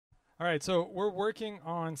All right, so we're working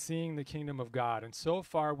on seeing the kingdom of God, and so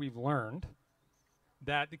far we've learned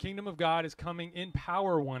that the kingdom of God is coming in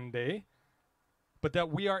power one day, but that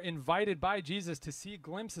we are invited by Jesus to see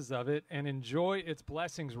glimpses of it and enjoy its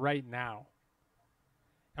blessings right now.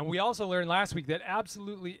 And we also learned last week that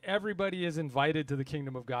absolutely everybody is invited to the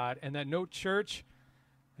kingdom of God, and that no church,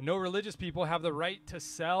 no religious people have the right to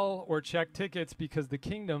sell or check tickets, because the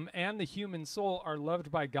kingdom and the human soul are loved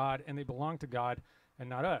by God and they belong to God and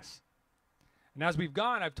not us. And as we've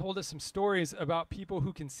gone, I've told us some stories about people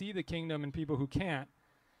who can see the kingdom and people who can't.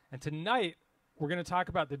 And tonight, we're going to talk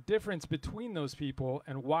about the difference between those people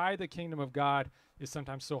and why the kingdom of God is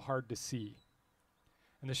sometimes so hard to see.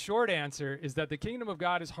 And the short answer is that the kingdom of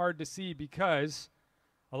God is hard to see because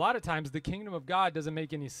a lot of times the kingdom of God doesn't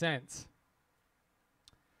make any sense.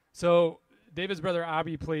 So David's brother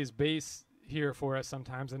Abi plays bass here for us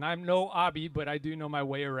sometimes, and I'm no Abi, but I do know my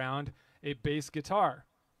way around a bass guitar.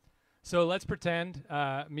 So let's pretend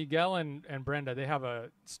Miguel and Brenda, they have a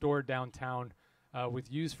store downtown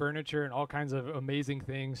with used furniture and all kinds of amazing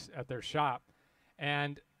things at their shop.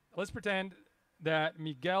 And let's pretend that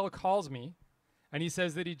Miguel calls me and he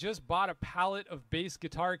says that he just bought a pallet of bass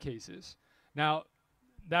guitar cases. Now,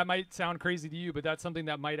 that might sound crazy to you, but that's something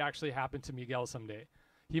that might actually happen to Miguel someday.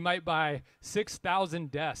 He might buy 6,000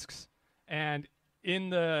 desks, and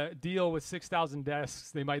in the deal with 6,000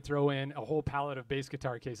 desks, they might throw in a whole pallet of bass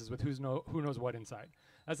guitar cases with who knows what inside.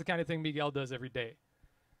 That's the kind of thing Miguel does every day.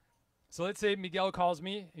 So let's say Miguel calls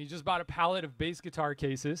me. He just bought a pallet of bass guitar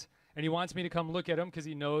cases, and he wants me to come look at them because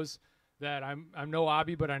he knows that I'm no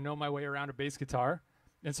Abi, but I know my way around a bass guitar.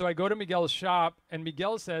 And so I go to Miguel's shop, and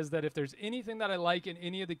Miguel says that if there's anything that I like in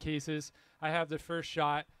any of the cases, I have the first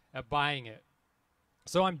shot at buying it.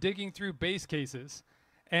 So I'm digging through bass cases,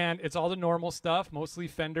 and it's all the normal stuff, mostly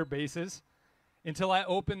Fender basses, until I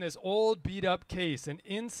open this old beat-up case. And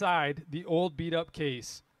inside the old beat-up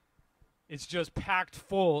case, it's just packed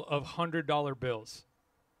full of $100 bills.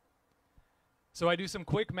 So I do some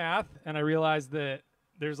quick math, and I realize that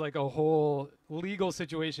there's like a whole legal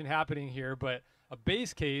situation happening here, but a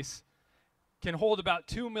bass case can hold about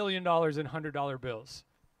 $2 million in $100 bills.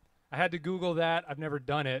 I had to Google that. I've never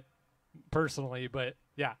done it personally, but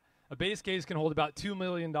yeah. A bass case can hold about $2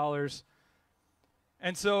 million.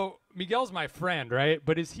 And so Miguel's my friend, right?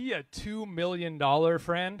 But is he a $2 million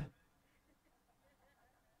friend?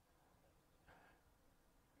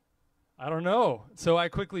 I don't know. So I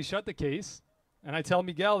quickly shut the case, and I tell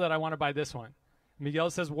Miguel that I want to buy this one. Miguel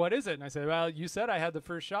says, "What is it?" And I say, "Well, you said I had the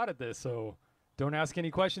first shot at this, so don't ask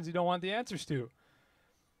any questions you don't want the answers to."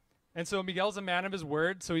 And so Miguel's a man of his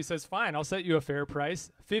word, so he says, "Fine, I'll set you a fair price,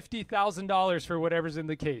 $50,000 for whatever's in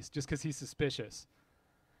the case," just because he's suspicious.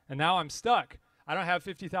 And now I'm stuck. I don't have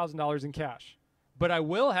 $50,000 in cash, but I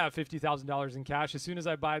will have $50,000 in cash as soon as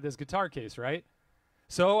I buy this guitar case, right?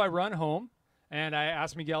 So I run home, and I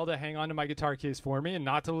ask Miguel to hang on to my guitar case for me and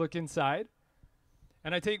not to look inside.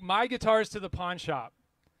 And I take my guitars to the pawn shop,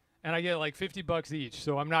 and I get like $50 each,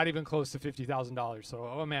 so I'm not even close to $50,000. So,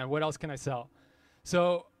 oh man, what else can I sell?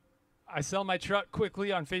 So I sell my truck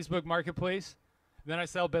quickly on Facebook Marketplace. Then I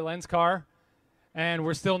sell Belen's car, and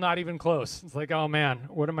we're still not even close. It's like, oh man,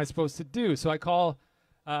 what am I supposed to do? So I call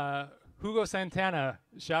Hugo Santana.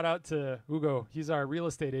 Shout out to Hugo. He's our real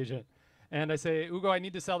estate agent. And I say, "Hugo, I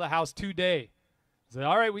need to sell the house today." He said,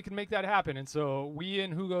 "All right, we can make that happen." And so we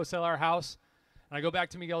and Hugo sell our house. And I go back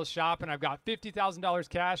to Miguel's shop, and I've got $50,000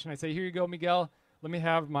 cash. And I say, "Here you go, Miguel. Let me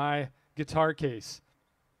have my guitar case."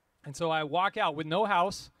 And so I walk out with no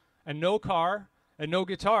house, and no car, and no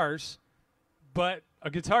guitars, but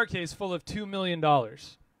a guitar case full of $2 million.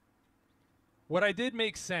 What I did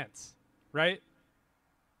makes sense, right?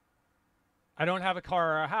 I don't have a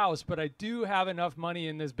car or a house, but I do have enough money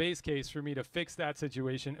in this bass case for me to fix that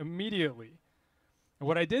situation immediately. And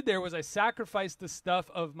what I did there was I sacrificed the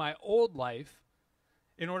stuff of my old life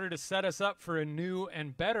in order to set us up for a new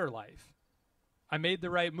and better life. I made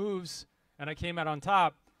the right moves, and I came out on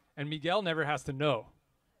top, and Miguel never has to know.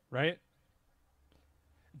 Right?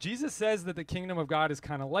 Jesus says that the kingdom of God is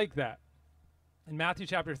kind of like that. In Matthew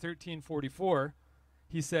chapter 13:44,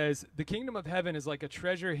 he says, "The kingdom of heaven is like a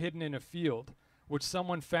treasure hidden in a field, which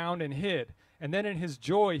someone found and hid. And then in his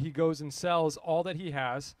joy, he goes and sells all that he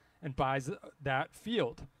has and buys that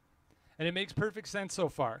field." And it makes perfect sense so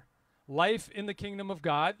far. Life in the kingdom of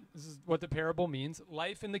God, this is what the parable means,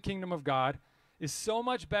 life in the kingdom of God is so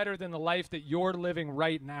much better than the life that you're living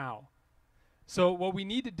right now. So what we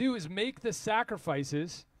need to do is make the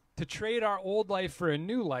sacrifices to trade our old life for a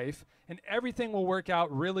new life, and everything will work out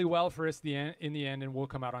really well for us in the end, and we'll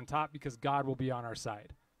come out on top because God will be on our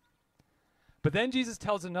side. But then Jesus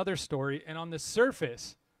tells another story, and on the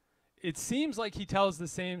surface, it seems like he tells the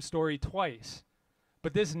same story twice.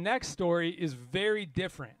 But this next story is very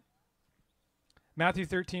different. Matthew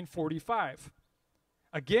 13:45.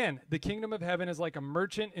 Again, the kingdom of heaven is like a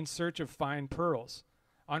merchant in search of fine pearls.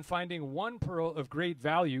 On finding one pearl of great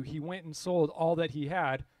value, he went and sold all that he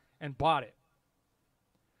had and bought it.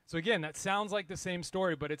 So again, that sounds like the same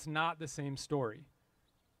story, but it's not the same story.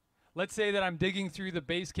 Let's say that I'm digging through the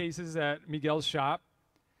bass cases at Miguel's shop,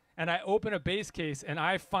 and I open a bass case and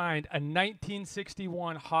I find a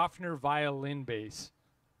 1961 Hofner violin bass.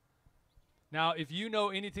 Now, if you know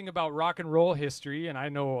anything about rock and roll history, and I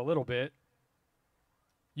know a little bit,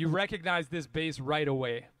 you recognize this bass right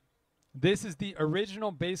away. This is the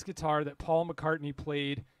original bass guitar that Paul McCartney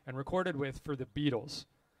played and recorded with for the Beatles.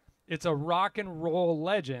 It's a rock and roll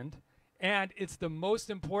legend, and it's the most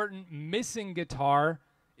important missing guitar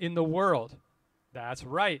in the world. That's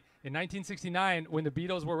right. In 1969, when the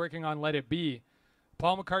Beatles were working on Let It Be,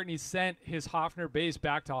 Paul McCartney sent his Hofner bass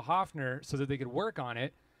back to Hofner so that they could work on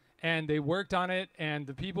it, and they worked on it, and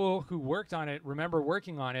the people who worked on it remember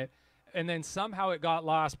working on it, and then somehow it got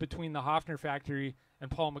lost between the Hofner factory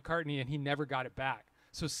and Paul McCartney, and he never got it back.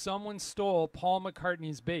 So someone stole Paul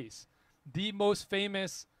McCartney's bass, the most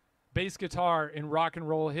famous bass guitar in rock and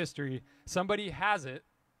roll history. Somebody has it,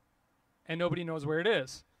 and nobody knows where it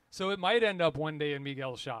is. So it might end up one day in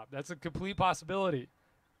Miguel's shop. That's a complete possibility.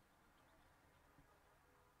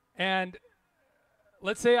 And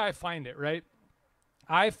let's say I find it, right?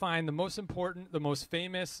 I find the most important, the most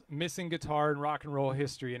famous missing guitar in rock and roll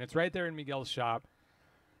history, and it's right there in Miguel's shop.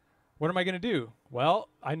 What am I going to do? Well,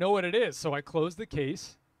 I know what it is, so I close the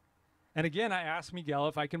case. And again, I ask Miguel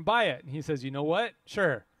if I can buy it. And he says, you know what?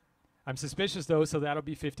 Sure. I'm suspicious, though, so that'll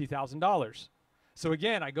be $50,000. So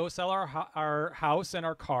again, I go sell our house and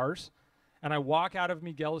our cars, and I walk out of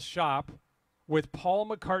Miguel's shop with Paul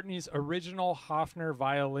McCartney's original Hofner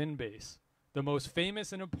violin bass, the most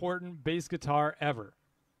famous and important bass guitar ever.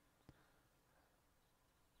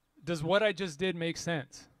 Does what I just did make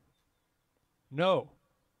sense? No.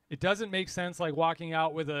 It doesn't make sense like walking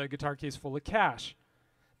out with a guitar case full of cash,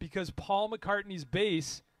 because Paul McCartney's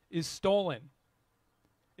bass is stolen.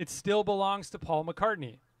 It still belongs to Paul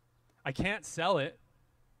McCartney. I can't sell it.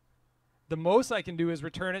 The most I can do is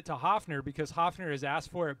return it to Hofner, because Hofner has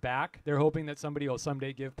asked for it back. They're hoping that somebody will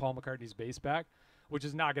someday give Paul McCartney's bass back, which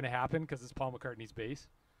is not going to happen because it's Paul McCartney's bass.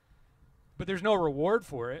 But there's no reward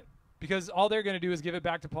for it, because all they're going to do is give it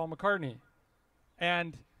back to Paul McCartney.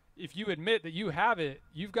 And if you admit that you have it,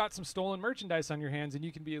 you've got some stolen merchandise on your hands, and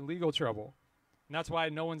you can be in legal trouble. And that's why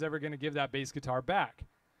no one's ever going to give that bass guitar back.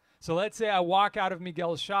 So let's say I walk out of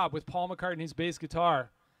Miguel's shop with Paul McCartney's bass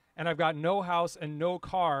guitar, and I've got no house and no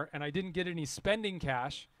car, and I didn't get any spending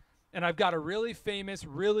cash, and I've got a really famous,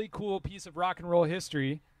 really cool piece of rock and roll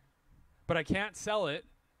history, but I can't sell it.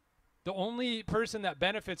 The only person that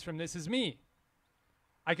benefits from this is me.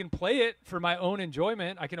 I can play it for my own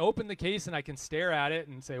enjoyment. I can open the case and I can stare at it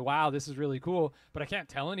and say, wow, this is really cool, but I can't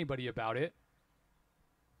tell anybody about it.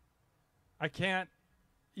 I can't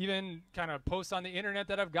even kind of post on the internet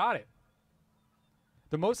that I've got it.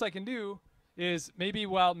 The most I can do is maybe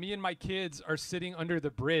while me and my kids are sitting under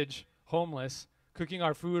the bridge, homeless, cooking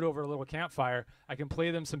our food over a little campfire, I can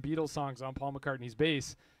play them some Beatles songs on Paul McCartney's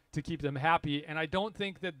bass to keep them happy, and I don't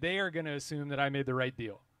think that they are going to assume that I made the right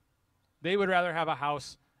deal. They would rather have a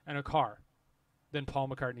house and a car than Paul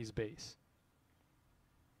McCartney's bass.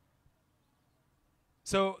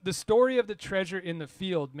 So the story of the treasure in the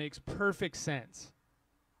field makes perfect sense.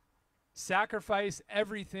 Sacrifice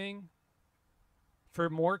everything for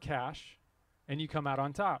more cash, and you come out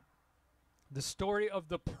on top. The story of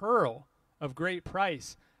the pearl of great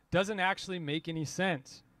price doesn't actually make any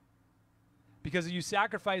sense, because you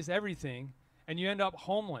sacrifice everything and you end up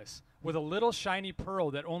homeless with a little shiny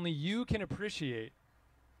pearl that only you can appreciate,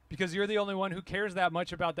 because you're the only one who cares that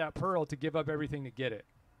much about that pearl to give up everything to get it.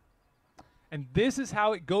 And this is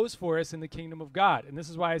how it goes for us in the kingdom of God. And this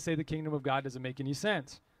is why I say the kingdom of God doesn't make any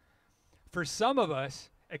sense. For some of us,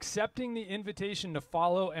 accepting the invitation to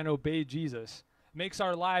follow and obey Jesus makes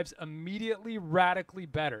our lives immediately radically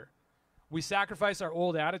better. We sacrifice our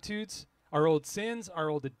old attitudes, our old sins, our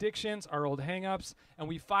old addictions, our old hang-ups, and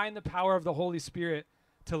we find the power of the Holy Spirit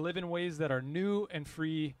to live in ways that are new and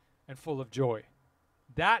free and full of joy.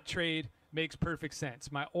 That trade makes perfect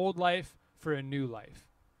sense. My old life for a new life.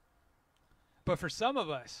 But for some of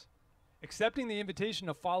us, accepting the invitation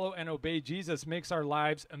to follow and obey Jesus makes our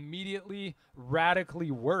lives immediately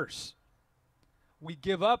radically worse. We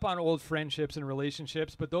give up on old friendships and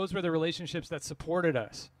relationships, but those were the relationships that supported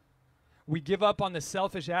us. We give up on the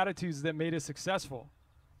selfish attitudes that made us successful.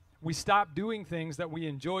 We stop doing things that we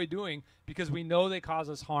enjoy doing because we know they cause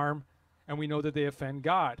us harm and we know that they offend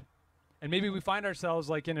God. And maybe we find ourselves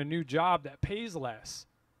like in a new job that pays less.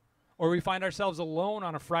 Or we find ourselves alone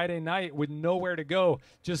on a Friday night with nowhere to go,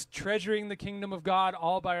 just treasuring the kingdom of God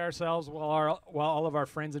all by ourselves while all of our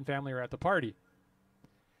friends and family are at the party.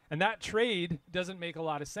 And that trade doesn't make a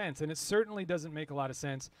lot of sense. And it certainly doesn't make a lot of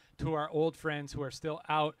sense to our old friends who are still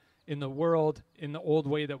out in the world in the old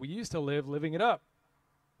way that we used to live, living it up.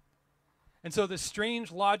 And so the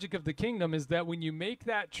strange logic of the kingdom is that when you make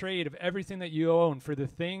that trade of everything that you own for the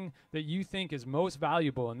thing that you think is most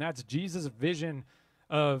valuable, and that's Jesus' vision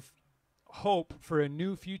of hope for a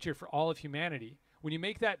new future for all of humanity, when you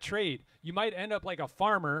make that trade, you might end up like a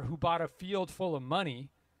farmer who bought a field full of money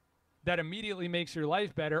that immediately makes your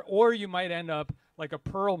life better, or you might end up like a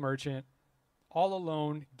pearl merchant all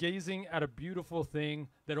alone gazing at a beautiful thing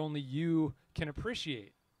that only you can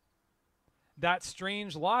appreciate. That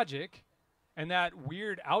strange logic and that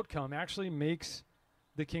weird outcome actually makes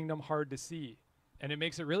the kingdom hard to see. And it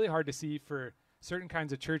makes it really hard to see for certain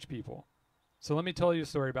kinds of church people. So let me tell you a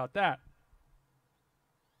story about that.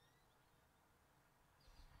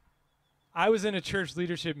 I was in a church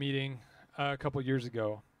leadership meeting a couple years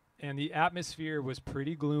ago, and the atmosphere was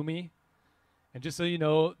pretty gloomy. And just so you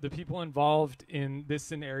know, the people involved in this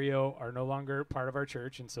scenario are no longer part of our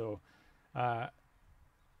church, and so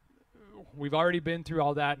we've already been through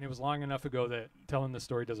all that, and it was long enough ago that telling the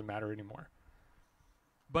story doesn't matter anymore.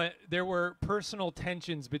 But there were personal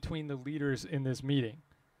tensions between the leaders in this meeting,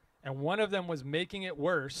 and one of them was making it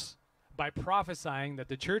worse by prophesying that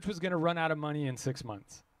the church was going to run out of money in 6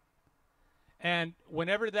 months. And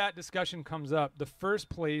whenever that discussion comes up, the first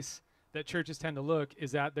place that churches tend to look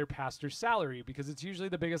is at their pastor's salary, because it's usually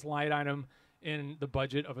the biggest line item in the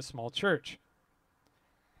budget of a small church.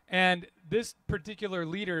 And this particular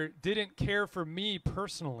leader didn't care for me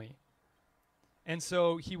personally. And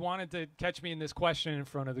so he wanted to catch me in this question in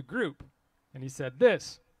front of the group. And he said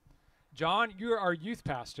this: John, you're our youth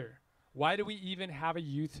pastor. Why do we even have a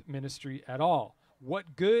youth ministry at all?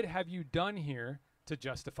 What good have you done here to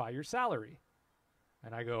justify your salary?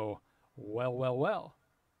 And I go, well.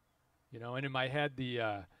 You know, and in my head,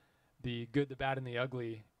 the good, the bad, and the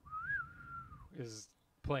ugly is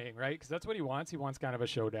playing, right? Because that's what he wants. He wants kind of a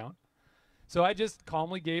showdown. So I just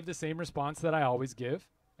calmly gave the same response that I always give.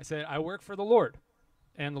 I said, I work for the Lord,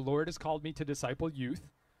 and the Lord has called me to disciple youth.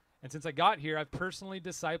 And since I got here, I've personally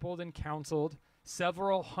discipled and counseled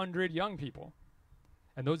several hundred young people.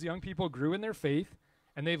 And those young people grew in their faith,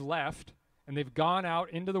 and they've left, and they've gone out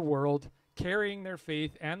into the world carrying their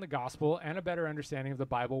faith and the gospel and a better understanding of the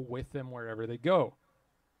Bible with them wherever they go.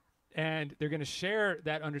 And they're going to share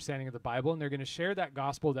that understanding of the Bible, and they're going to share that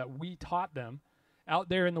gospel that we taught them out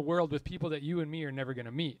there in the world with people that you and me are never going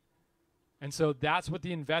to meet. And so that's what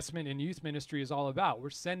the investment in youth ministry is all about. We're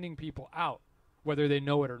sending people out, whether they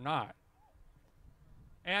know it or not.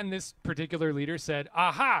 And this particular leader said,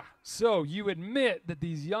 aha, so you admit that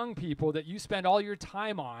these young people that you spend all your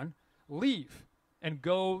time on leave and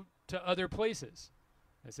go to other places.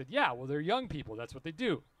 I said, yeah, well, they're young people. That's what they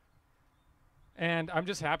do. And I'm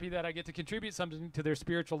just happy that I get to contribute something to their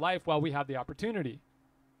spiritual life while we have the opportunity.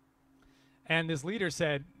 And this leader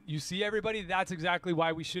said, you see, everybody, that's exactly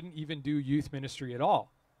why we shouldn't even do youth ministry at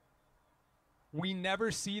all. We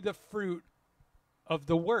never see the fruit of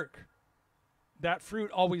the work. That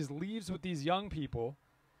fruit always leaves with these young people,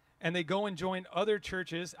 and they go and join other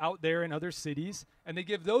churches out there in other cities, and they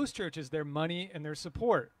give those churches their money and their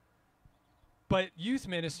support. But youth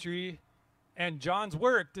ministry and John's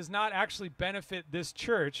work does not actually benefit this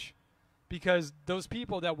church, because those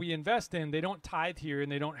people that we invest in, they don't tithe here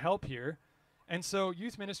and they don't help here. And so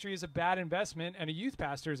youth ministry is a bad investment, and a youth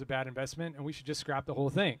pastor is a bad investment, and we should just scrap the whole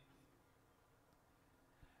thing.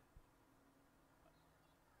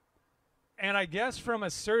 And I guess from a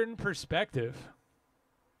certain perspective,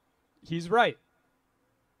 he's right.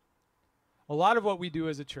 A lot of what we do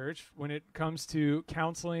as a church when it comes to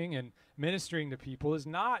counseling and ministering to people is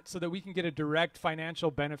not so that we can get a direct financial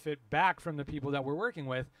benefit back from the people that we're working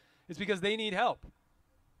with. It's because they need help.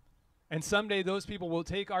 And someday those people will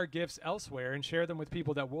take our gifts elsewhere and share them with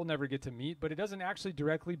people that we'll never get to meet, but it doesn't actually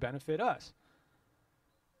directly benefit us.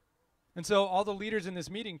 And so all the leaders in this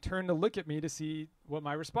meeting turned to look at me to see what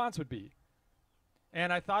my response would be.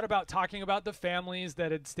 And I thought about talking about the families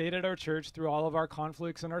that had stayed at our church through all of our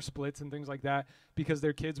conflicts and our splits and things like that because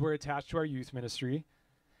their kids were attached to our youth ministry.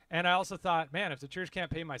 And I also thought, man, if the church can't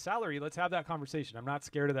pay my salary, let's have that conversation. I'm not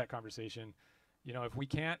scared of that conversation. You know, if we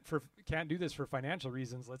can't do this for financial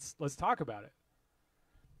reasons, let's talk about it.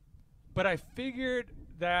 But I figured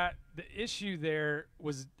that the issue there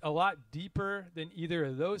was a lot deeper than either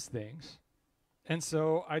of those things. And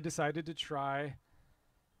so I decided to try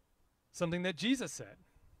something that Jesus said.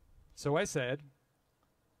 So I said,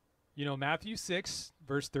 Matthew 6,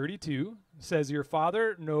 verse 32 says, your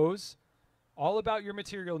Father knows all about your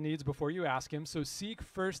material needs before you ask him. So seek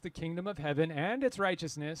first the kingdom of heaven and its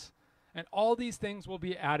righteousness, and all these things will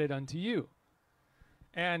be added unto you.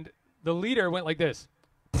 And the leader went like this.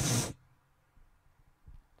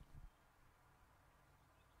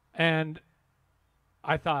 And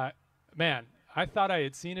I thought, man, I thought I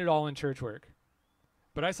had seen it all in church work.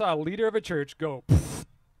 But I saw a leader of a church go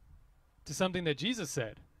to something that Jesus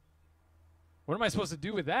said. What am I supposed to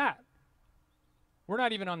do with that? We're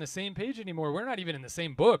not even on the same page anymore. We're not even in the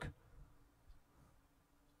same book.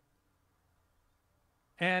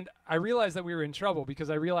 And I realized that we were in trouble because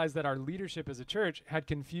I realized that our leadership as a church had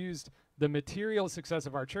confused the material success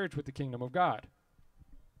of our church with the kingdom of God.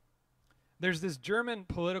 There's this German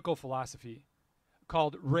political philosophy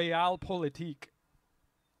called Realpolitik.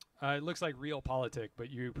 It looks like realpolitik, but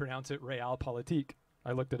you pronounce it Realpolitik.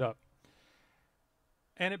 I looked it up.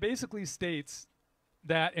 And it basically states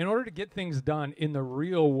that in order to get things done in the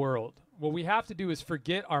real world, what we have to do is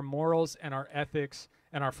forget our morals and our ethics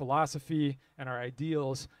and our philosophy and our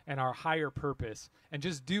ideals and our higher purpose and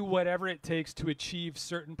just do whatever it takes to achieve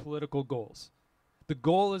certain political goals. The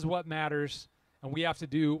goal is what matters, and we have to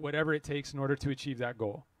do whatever it takes in order to achieve that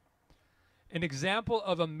goal. An example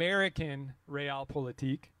of American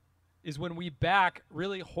Realpolitik is when we back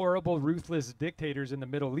really horrible, ruthless dictators in the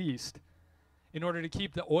Middle East in order to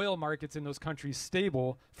keep the oil markets in those countries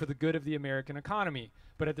stable for the good of the American economy.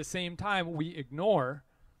 But at the same time, we ignore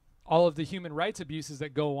all of the human rights abuses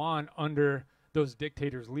that go on under those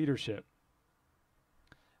dictators' leadership.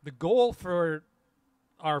 The goal for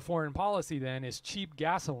our foreign policy then is cheap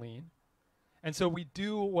gasoline. And so we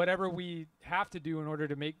do whatever we have to do in order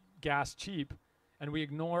to make gas cheap, and we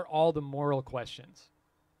ignore all the moral questions.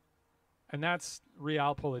 And that's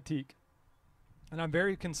Realpolitik. And I'm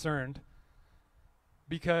very concerned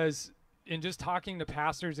because in just talking to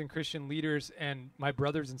pastors and Christian leaders and my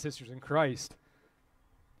brothers and sisters in Christ,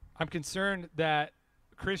 I'm concerned that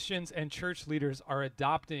Christians and church leaders are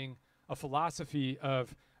adopting a philosophy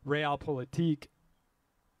of Realpolitik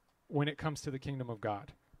when it comes to the kingdom of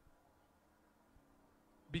God.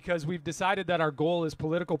 Because we've decided that our goal is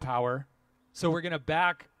political power, so we're going to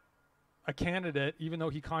back a candidate even though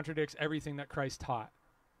he contradicts everything that Christ taught.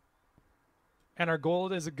 And our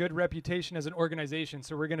goal is a good reputation as an organization,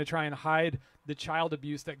 so we're going to try and hide the child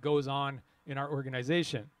abuse that goes on in our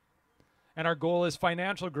organization. And our goal is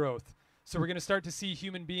financial growth, so we're going to start to see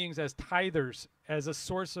human beings as tithers, as a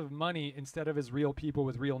source of money instead of as real people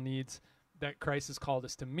with real needs that Christ has called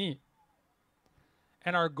us to meet.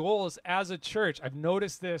 And our goals as a church, I've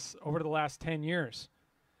noticed this over the last 10 years,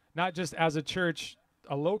 not just as a church,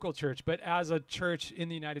 a local church, but as a church in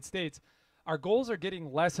the United States, our goals are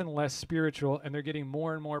getting less and less spiritual, and they're getting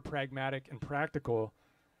more and more pragmatic and practical.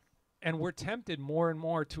 And we're tempted more and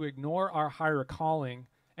more to ignore our higher calling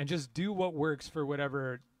and just do what works for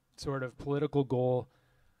whatever sort of political goal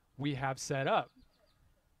we have set up.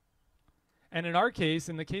 And in our case,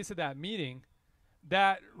 in the case of that meeting,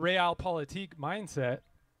 that Realpolitik mindset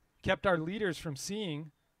kept our leaders from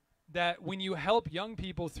seeing that when you help young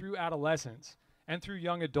people through adolescence and through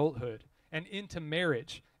young adulthood and into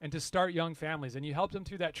marriage and to start young families, and you help them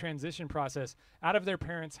through that transition process out of their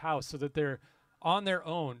parents' house so that they're on their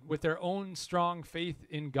own with their own strong faith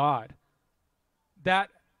in God, that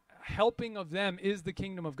helping of them is the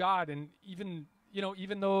kingdom of God. And even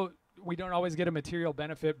though we don't always get a material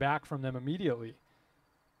benefit back from them immediately,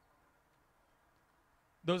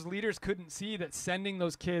 those leaders couldn't see that sending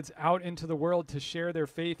those kids out into the world to share their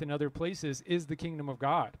faith in other places is the kingdom of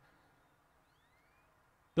God.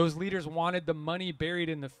 Those leaders wanted the money buried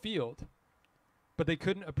in the field, but they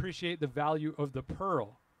couldn't appreciate the value of the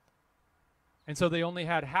pearl. And so they only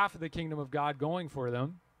had half of the kingdom of God going for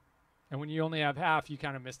them. And when you only have half, you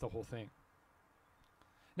kind of miss the whole thing.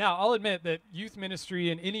 Now, I'll admit that youth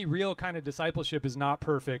ministry and any real kind of discipleship is not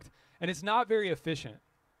perfect, and it's not very efficient.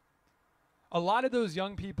 A lot of those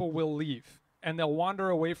young people will leave, and they'll wander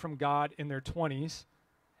away from God in their 20s,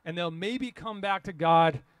 and they'll maybe come back to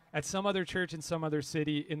God at some other church in some other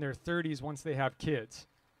city in their 30s once they have kids.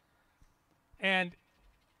 And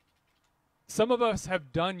some of us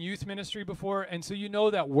have done youth ministry before, and so you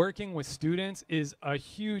know that working with students is a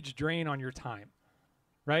huge drain on your time,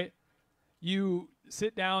 right? You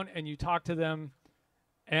sit down and you talk to them,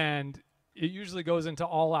 and it usually goes into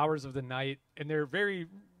all hours of the night, and they're very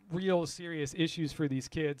real serious issues for these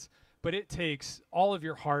kids, but it takes all of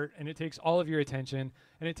your heart, and it takes all of your attention,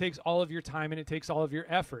 and it takes all of your time, and it takes all of your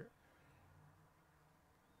effort.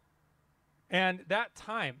 And that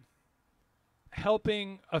time,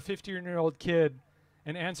 helping a 15-year-old kid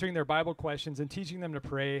and answering their Bible questions and teaching them to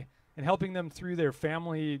pray and helping them through their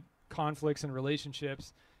family conflicts and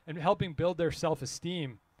relationships and helping build their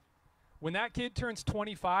self-esteem, when that kid turns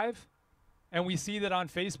 25 and we see that on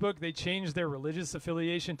Facebook they changed their religious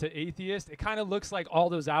affiliation to atheist, it kind of looks like all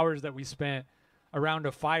those hours that we spent around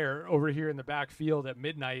a fire over here in the back field at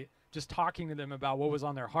midnight just talking to them about what was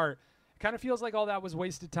on their heart. It kind of feels like all that was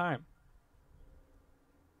wasted time.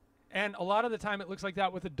 And a lot of the time it looks like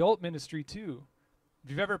that with adult ministry too. If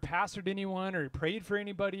you've ever pastored anyone or prayed for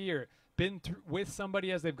anybody or been with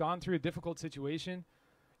somebody as they've gone through a difficult situation,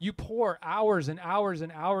 you pour hours and hours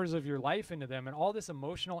and hours of your life into them and all this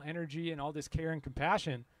emotional energy and all this care and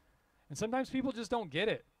compassion. And sometimes people just don't get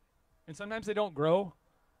it. And sometimes they don't grow.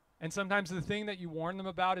 And sometimes the thing that you warn them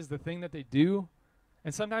about is the thing that they do.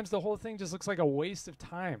 And sometimes the whole thing just looks like a waste of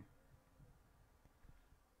time.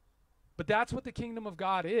 But that's what the kingdom of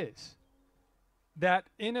God is. That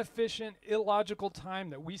inefficient, illogical time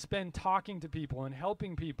that we spend talking to people and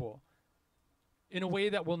helping people in a way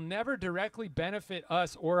that will never directly benefit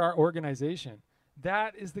us or our organization.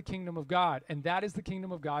 That is the kingdom of God. And that is the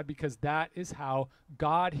kingdom of God because that is how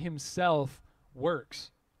God himself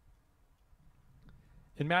works.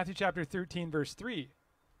 In Matthew chapter 13, verse 3,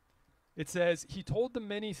 it says, "He told them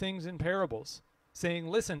many things in parables, saying,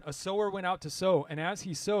 'Listen, a sower went out to sow, and as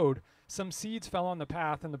he sowed, some seeds fell on the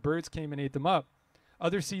path, and the birds came and ate them up.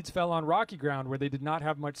 Other seeds fell on rocky ground where they did not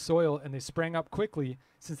have much soil, and they sprang up quickly,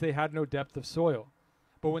 since they had no depth of soil.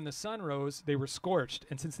 But when the sun rose, they were scorched,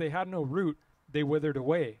 and since they had no root, they withered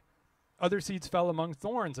away. Other seeds fell among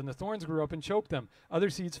thorns, and the thorns grew up and choked them. Other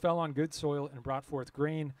seeds fell on good soil and brought forth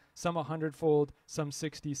grain, some 100-fold, some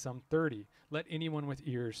 60, some 30. Let anyone with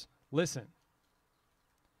ears listen.'"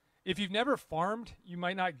 If you've never farmed, you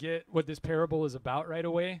might not get what this parable is about right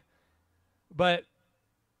away. But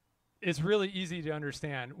it's really easy to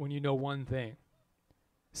understand when you know one thing.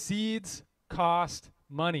 Seeds cost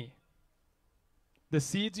money. The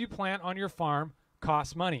seeds you plant on your farm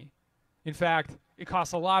cost money. In fact, it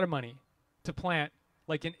costs a lot of money to plant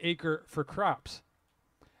like an acre for crops.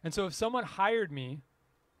 And so if someone hired me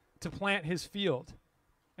to plant his field,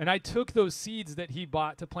 and I took those seeds that he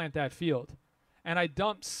bought to plant that field, and I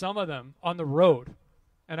dumped some of them on the road,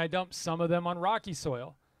 and I dumped some of them on rocky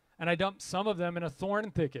soil, and I dumped some of them in a thorn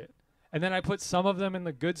thicket, and then I put some of them in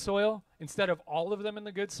the good soil instead of all of them in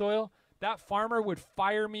the good soil, that farmer would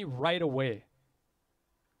fire me right away.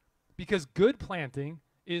 Because good planting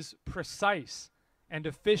is precise and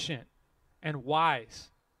efficient and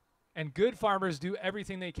wise. And good farmers do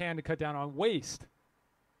everything they can to cut down on waste.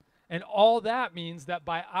 And all that means that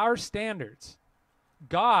by our standards,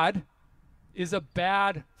 God is a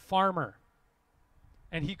bad farmer.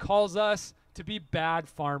 And he calls us to be bad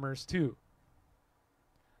farmers too.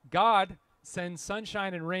 God sends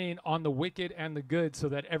sunshine and rain on the wicked and the good so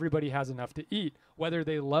that everybody has enough to eat, whether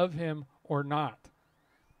they love him or not.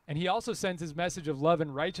 And he also sends his message of love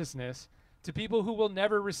and righteousness to people who will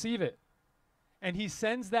never receive it. And he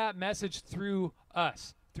sends that message through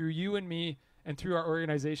us, through you and me, and through our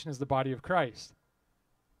organization as the body of Christ.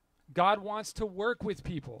 God wants to work with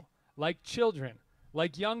people like children,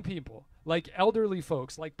 like young people, like elderly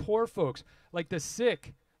folks, like poor folks, like the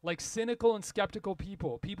sick, like cynical and skeptical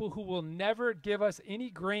people, people who will never give us any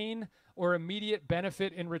gain or immediate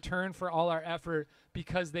benefit in return for all our effort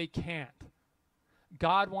because they can't.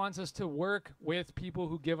 God wants us to work with people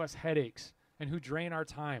who give us headaches and who drain our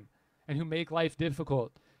time and who make life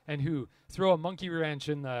difficult and who throw a monkey wrench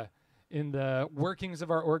in the workings of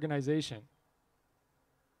our organization.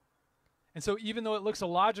 And so even though it looks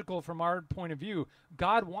illogical from our point of view,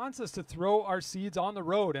 God wants us to throw our seeds on the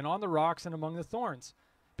road and on the rocks and among the thorns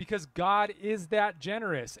because God is that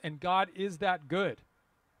generous and God is that good.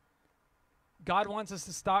 God wants us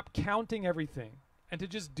to stop counting everything and to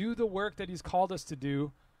just do the work that he's called us to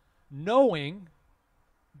do, knowing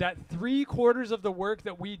that 3/4 of the work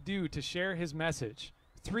that we do to share his message,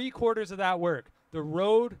 3/4 of that work, the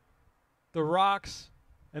road, the rocks,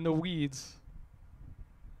 and the weeds,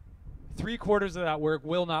 3/4 of that work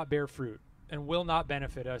will not bear fruit and will not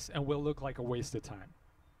benefit us and will look like a waste of time.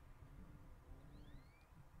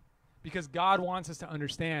 Because God wants us to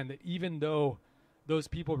understand that even though those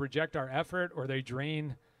people reject our effort or they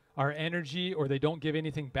drain our energy or they don't give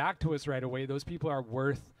anything back to us right away, those people are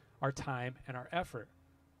worth our time and our effort.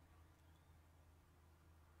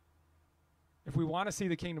 If we want to see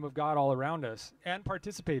the kingdom of God all around us and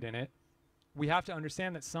participate in it, we have to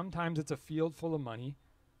understand that sometimes it's a field full of money,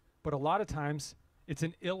 But a lot of times, it's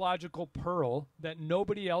an illogical pearl that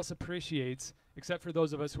nobody else appreciates except for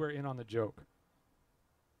those of us who are in on the joke.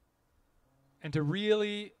 And to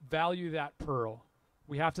really value that pearl,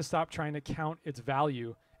 we have to stop trying to count its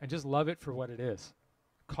value and just love it for what it is,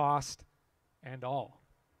 cost and all.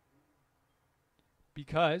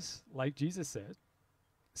 Because, like Jesus said,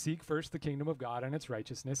 seek first the kingdom of God and its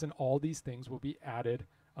righteousness, and all these things will be added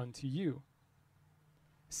unto you.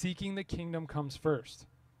 Seeking the kingdom comes first.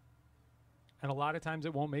 And a lot of times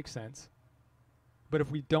it won't make sense. But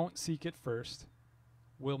if we don't seek it first,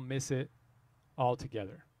 we'll miss it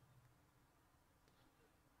altogether.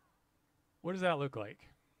 What does that look like?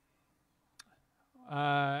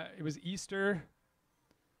 It was Easter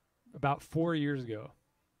about 4 years ago.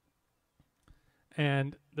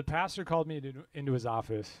 And the pastor called me into his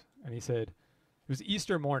office, and he said, it was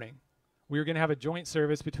Easter morning. We were going to have a joint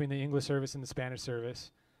service between the English service and the Spanish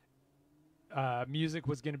service. Music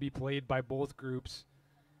was going to be played by both groups.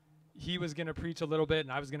 He was going to preach a little bit,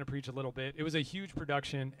 and I was going to preach a little bit. It was a huge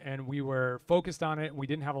production, and we were focused on it, and we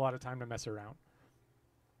didn't have a lot of time to mess around.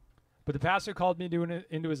 But the pastor called me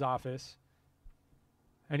into his office,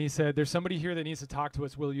 and he said, there's somebody here that needs to talk to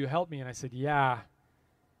us. Will you help me? And I said, yeah.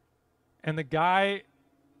 And the guy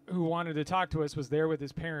who wanted to talk to us was there with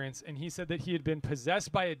his parents, and he said that he had been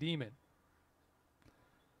possessed by a demon.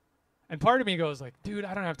 And part of me goes like, dude,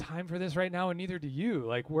 I don't have time for this right now, and neither do you.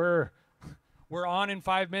 Like, we're on in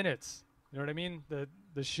 5 minutes. You know what I mean?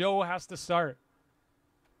 The show has to start.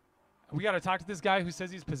 We got to talk to this guy who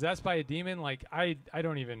says he's possessed by a demon. Like, I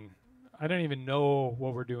don't even know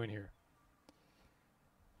what we're doing here.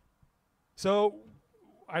 So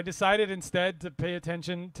I decided instead to pay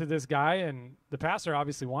attention to this guy, and the pastor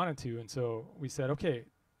obviously wanted to. And so we said, okay,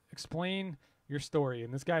 explain your story.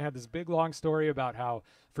 And this guy had this big, long story about how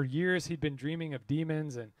for years he'd been dreaming of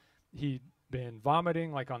demons, and he'd been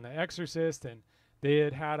vomiting like on The Exorcist, and they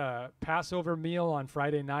had had a Passover meal on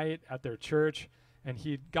Friday night at their church, and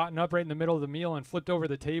he'd gotten up right in the middle of the meal and flipped over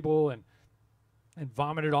the table and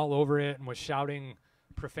vomited all over it and was shouting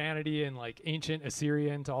profanity in like ancient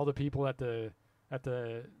Assyrian to all the people at the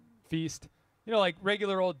feast. You know, like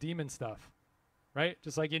regular old demon stuff, right?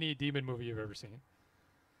 Just like any demon movie you've ever seen.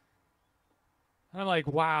 And I'm like,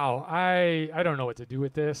 wow, I don't know what to do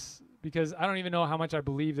with this, because I don't even know how much I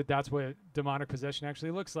believe that that's what demonic possession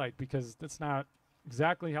actually looks like, because that's not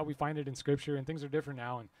exactly how we find it in Scripture, and things are different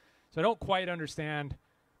now. And so I don't quite understand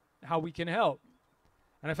how we can help.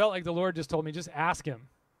 And I felt like the Lord just told me, just ask him.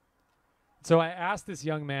 So I asked this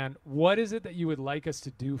young man, what is it that you would like us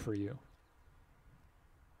to do for you?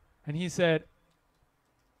 And he said,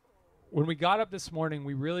 when we got up this morning,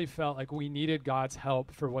 we really felt like we needed God's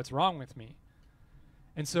help for what's wrong with me.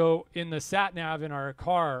 And so in the sat nav in our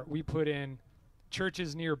car, we put in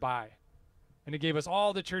churches nearby. And it gave us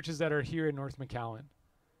all the churches that are here in North McAllen.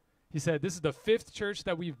 He said, this is the 5th church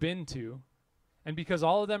that we've been to. And because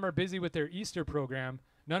all of them are busy with their Easter program,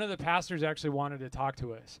 none of the pastors actually wanted to talk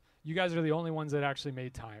to us. You guys are the only ones that actually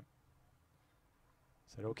made time.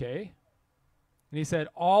 I said, okay. And he said,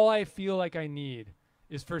 all I feel like I need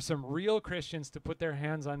is for some real Christians to put their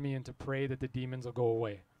hands on me and to pray that the demons will go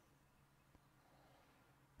away.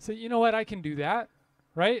 So you know what? I can do that,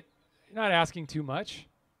 right? You're not asking too much.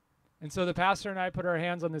 And so the pastor and I put our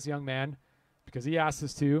hands on this young man because he asked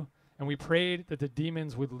us to, and we prayed that the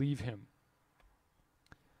demons would leave him.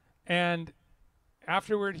 And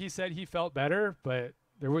afterward, he said he felt better, but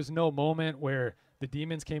there was no moment where the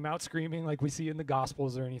demons came out screaming like we see in the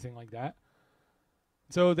Gospels or anything like that.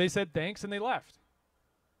 So they said thanks, and they left.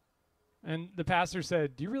 And the pastor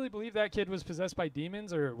said, do you really believe that kid was possessed by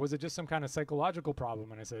demons, or was it just some kind of psychological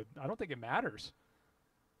problem? And I said, I don't think it matters.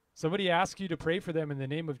 Somebody asks you to pray for them in the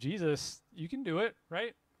name of Jesus, you can do it,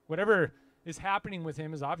 right? Whatever is happening with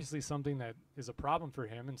him is obviously something that is a problem for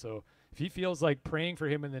him. And so if he feels like praying for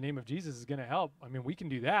him in the name of Jesus is going to help, I mean, we can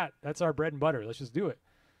do that. That's our bread and butter. Let's just do it.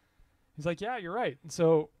 He's like, yeah, you're right. And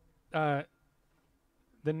so the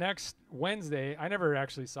next Wednesday, I never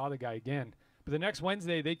actually saw the guy again, but the next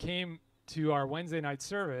Wednesday they came to our Wednesday night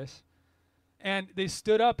service, and they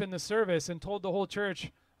stood up in the service and told the whole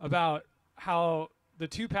church about how the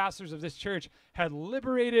 2 pastors of this church had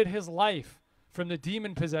liberated his life from the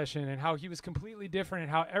demon possession, and how he was completely different,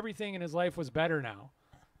 and how everything in his life was better now.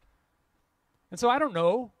 And so I don't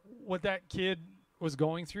know what that kid was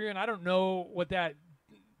going through, and I don't know what that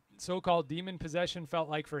so-called demon possession felt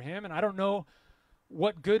like for him, and I don't know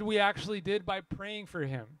what good we actually did by praying for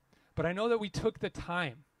him. But I know that we took the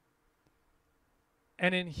time.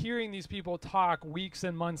 And in hearing these people talk weeks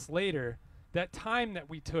and months later, that time that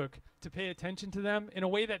we took to pay attention to them in a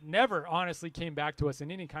way that never honestly came back to us in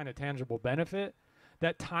any kind of tangible benefit,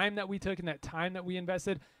 that time that we took and that time that we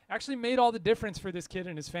invested actually made all the difference for this kid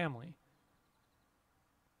and his family.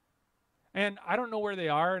 And I don't know where they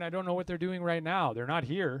are, and I don't know what they're doing right now. They're not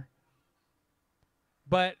here.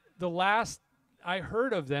 But the last I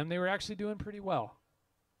heard of them, they were actually doing pretty well.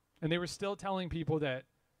 And they were still telling people that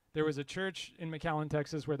there was a church in McAllen,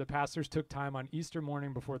 Texas, where the pastors took time on Easter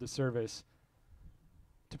morning before the service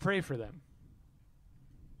to pray for them.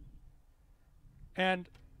 And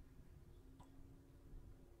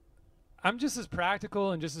I'm just as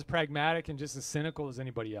practical and just as pragmatic and just as cynical as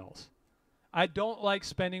anybody else. I don't like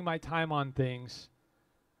spending my time on things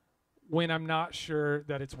when I'm not sure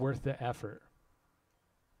that it's worth the effort.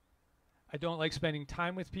 I don't like spending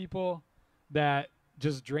time with people that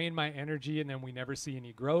just drain my energy and then we never see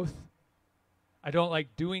any growth. I don't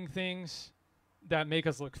like doing things that make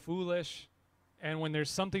us look foolish. And when there's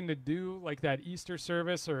something to do, like that Easter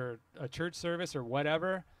service or a church service or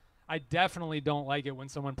whatever, I definitely don't like it when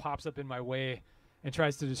someone pops up in my way and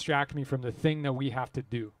tries to distract me from the thing that we have to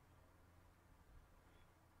do.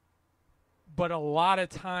 But a lot of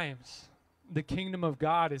times, the kingdom of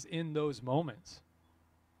God is in those moments.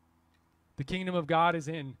 The kingdom of God is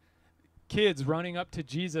in kids running up to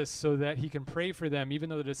Jesus so that he can pray for them, even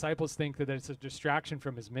though the disciples think that it's a distraction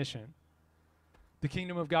from his mission. The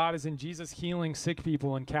kingdom of God is in Jesus healing sick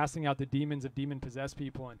people and casting out the demons of demon-possessed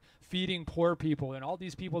people and feeding poor people and all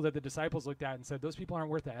these people that the disciples looked at and said, those people aren't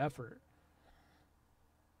worth the effort.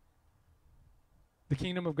 The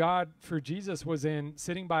kingdom of God for Jesus was in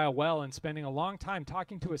sitting by a well and spending a long time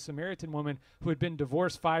talking to a Samaritan woman who had been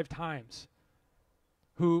divorced 5 times,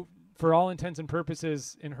 who, for all intents and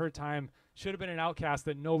purposes in her time, should have been an outcast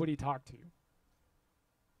that nobody talked to.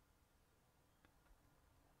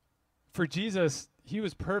 For Jesus, he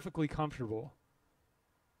was perfectly comfortable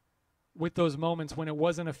with those moments when it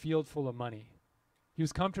wasn't a field full of money. He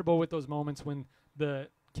was comfortable with those moments when the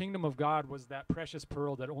kingdom of God was that precious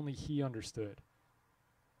pearl that only he understood.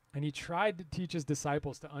 And he tried to teach his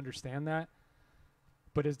disciples to understand that,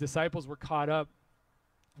 but his disciples were caught up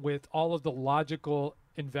with all of the logical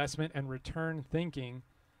investment and return thinking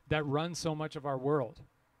that runs so much of our world.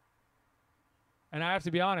 And I have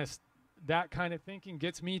to be honest, that kind of thinking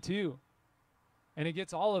gets me too. And it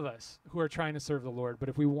gets all of us who are trying to serve the Lord. But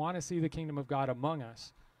if we want to see the kingdom of God among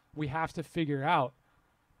us, we have to figure out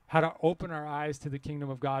how to open our eyes to the kingdom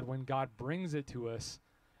of God when God brings it to us.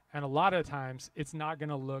 And a lot of times, it's not going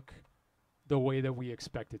to look the way that we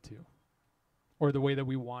expect it to, or the way that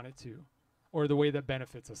we want it to, or the way that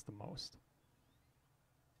benefits us the most.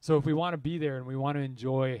 So if we want to be there and we want to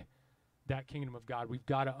enjoy that kingdom of God, we've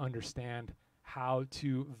got to understand how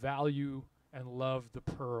to value and love the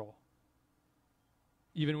pearl,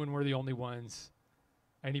 even when we're the only ones,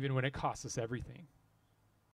 and even when it costs us everything.